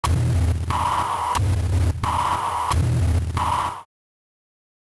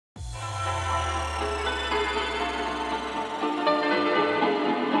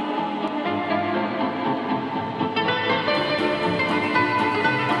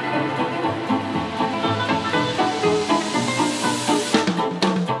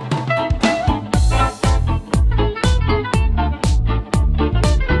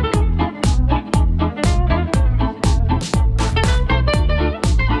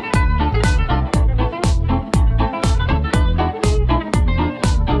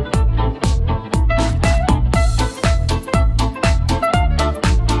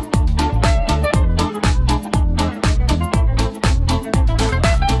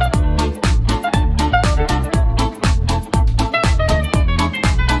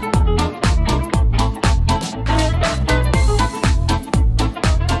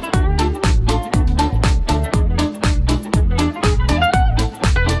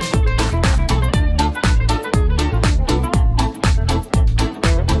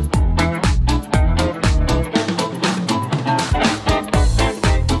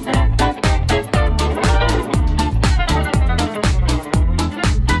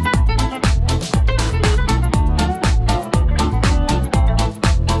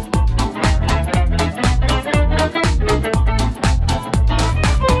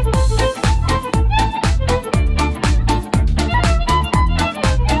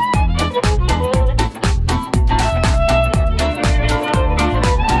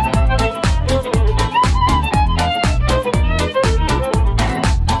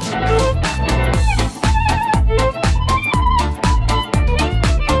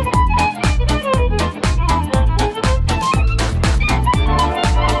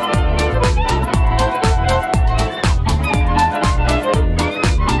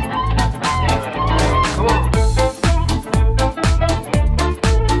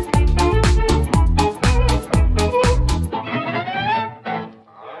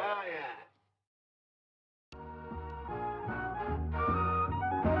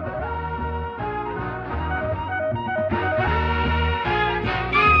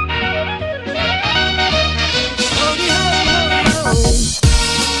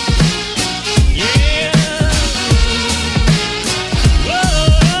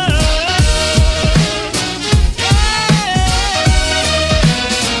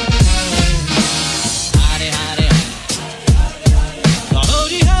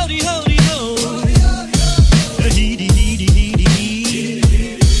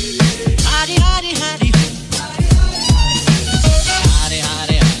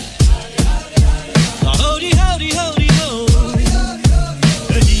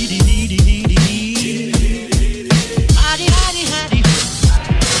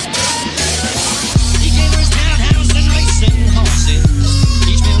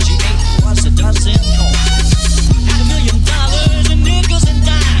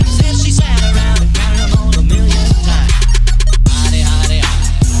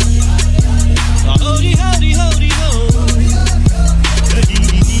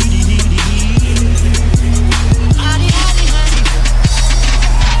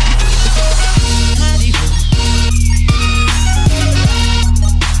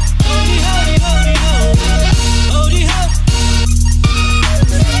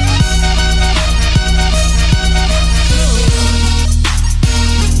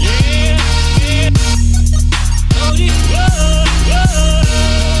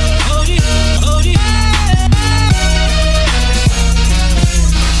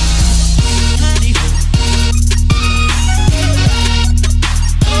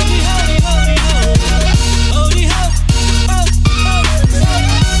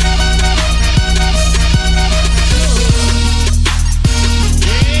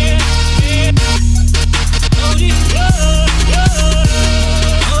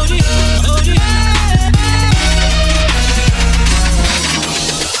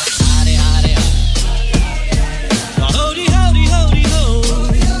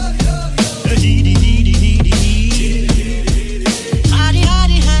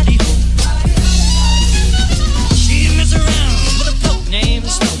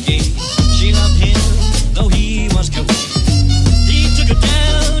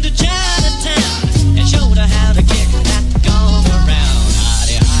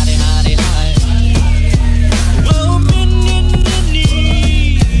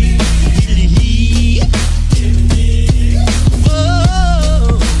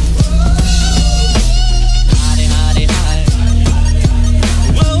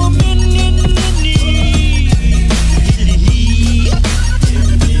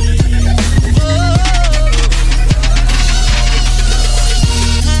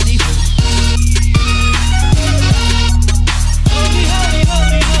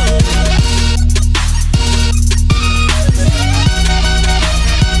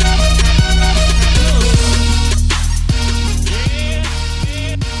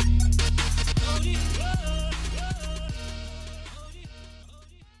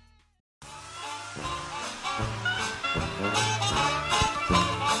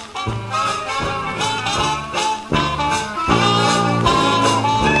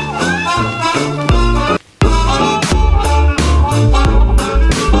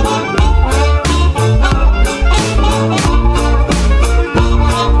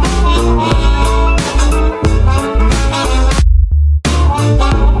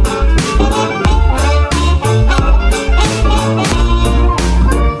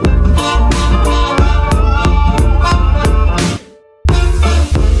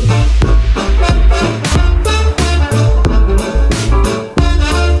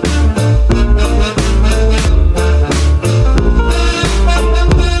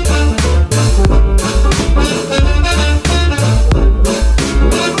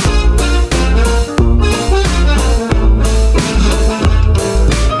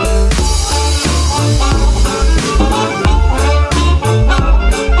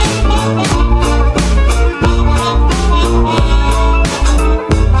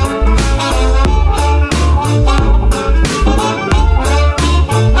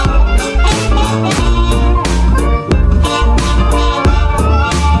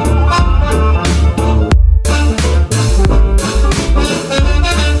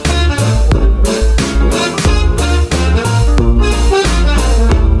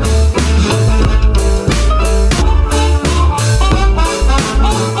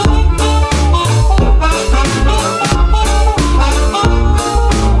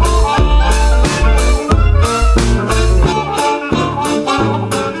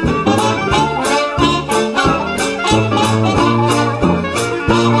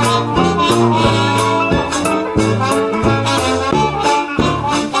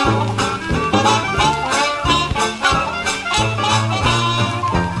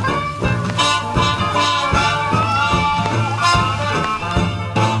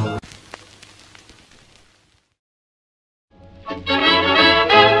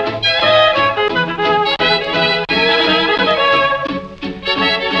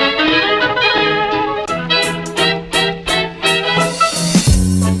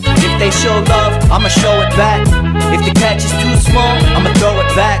show love, I'ma show it back. If the catch is too small, I'ma throw it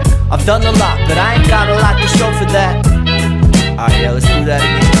back. I've done a lot, but I ain't got a lot to show for that. Alright, yeah, let's do that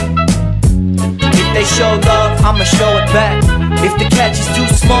again. If they show love, I'ma show it back. If the catch is too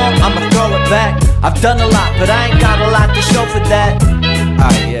small, I'ma throw it back. I've done a lot, but I ain't got a lot to show for that.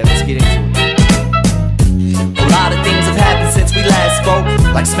 Alright, yeah, let's get into it. A lot of things have happened since we last spoke.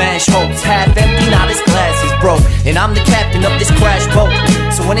 Like smash hopes, half empty, now this glass is broke. And I'm the captain of this crash boat.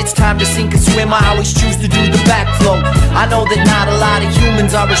 So when it's time to sink or swim, I always choose to do the backflow. I know that not a lot of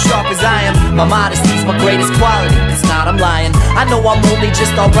humans are as sharp as I am. My modesty's my greatest quality, it's not, I'm lying. I know I'm only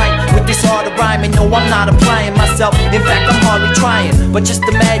just alright with this art of rhyming. No, I'm not applying myself, in fact I'm hardly trying. But just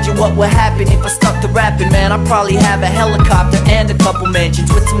imagine what would happen if I stuck to rapping, man. I'd probably have a helicopter and a couple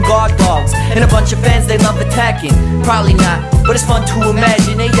mansions with some guard dogs and a bunch of fans they love attacking. Probably not, but it's fun to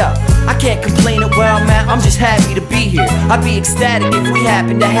imagine. Hey yo, I can't complain at where I'm at, I'm just happy to be here. I'd be ecstatic if we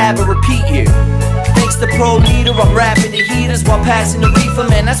happen to have a repeat here. Thanks to Pro Leader, I'm rapping the heaters while passing the reefer,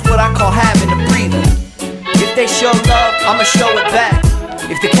 man, that's what I call having a breather. If they show love, I'ma show it back.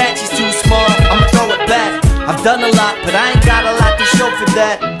 If the catch is too small, I'ma throw it back. I've done a lot, but I ain't got a lot to show for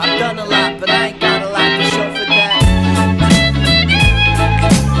that. I've done a lot, but I ain't got a lot to show for that.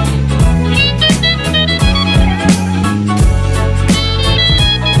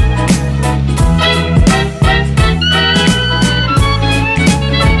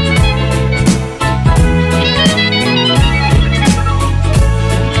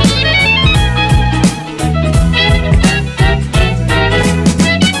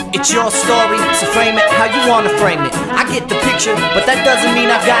 It's your story, so frame it how you wanna frame it. I get the picture, but that doesn't mean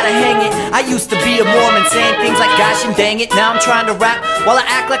I gotta hang it. I used to be a Mormon saying things like gosh and dang it. Now I'm trying to rap while I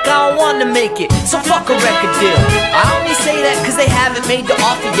act like I don't want to make it. So fuck a record deal. I only say that cause they haven't made the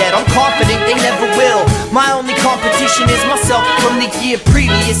offer yet. I'm confident they never will. My only competition is myself from the year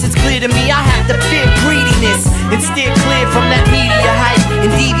previous. It's clear to me I have to fear greediness and steer clear from that media hype and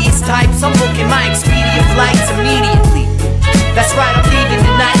devious types. I'm booking my Expedia flights immediately. That's right, I'm leaving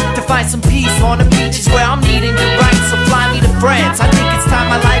tonight to find some peace on the beaches where I'm needing to write. So fly me to France, I think it's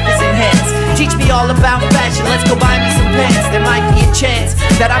time my life is enhanced. Teach me all about fashion, let's go buy me some pants. There might be a chance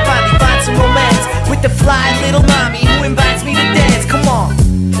that I finally find some romance with the fly little mommy who invites me to dance. Come on.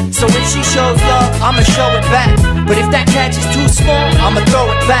 So if she shows love, I'ma show it back. But if that catch is too small, I'ma throw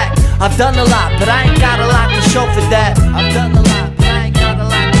it back. I've done a lot, but I ain't got a lot to show for that. I've done a lot, but I ain't got a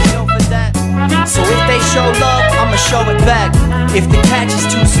lot to show for that. So if they show love, I'ma show it back. If the catch is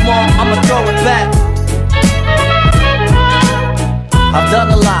too small, I'ma throw it back. I've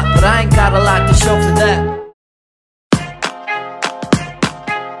done a lot, but I ain't got a lot to show for that.